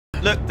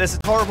Look, there's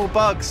horrible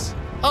bugs.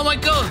 Oh my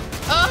god!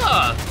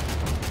 Ah!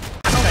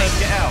 Okay,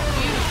 get out.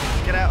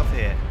 Get out of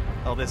here.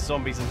 Oh, there's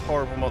zombies and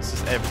horrible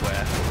monsters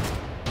everywhere.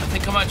 I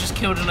think I might just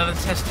killed another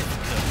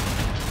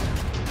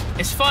testificate.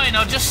 It's fine,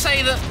 I'll just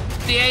say that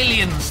the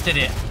aliens did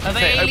it. Are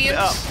they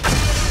aliens?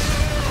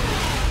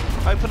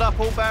 Open up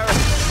all barrels.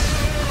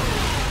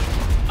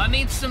 I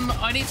need some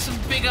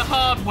bigger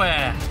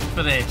hardware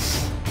for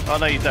this. Oh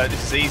no, you don't.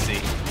 This is easy.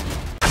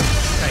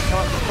 Okay, come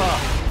up the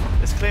path.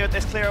 Let's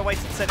clear a way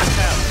to the centre of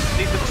town.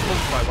 These little small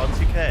fry ones,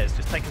 who cares?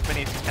 Just take as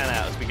many as you can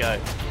out as we go.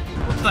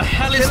 What the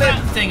hell is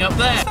that thing up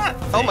there?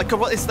 Oh my god,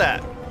 what is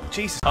that?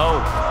 Jesus.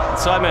 Oh,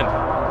 Simon.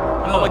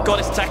 Oh my god,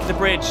 it's attacking the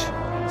bridge.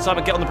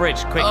 Simon, get on the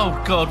bridge, quick. Oh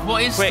god,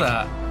 what is Quick.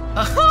 that?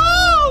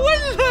 Oh,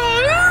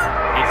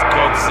 hello! It's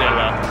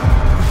Godzilla.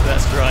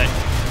 That's right.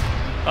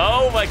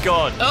 Oh my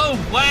god. Oh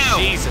wow.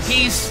 Jesus.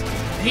 He's.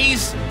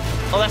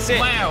 Oh, that's it.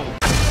 Wow.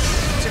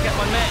 Took out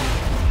my mech.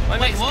 My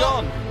mech's what?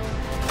 gone.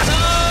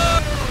 No!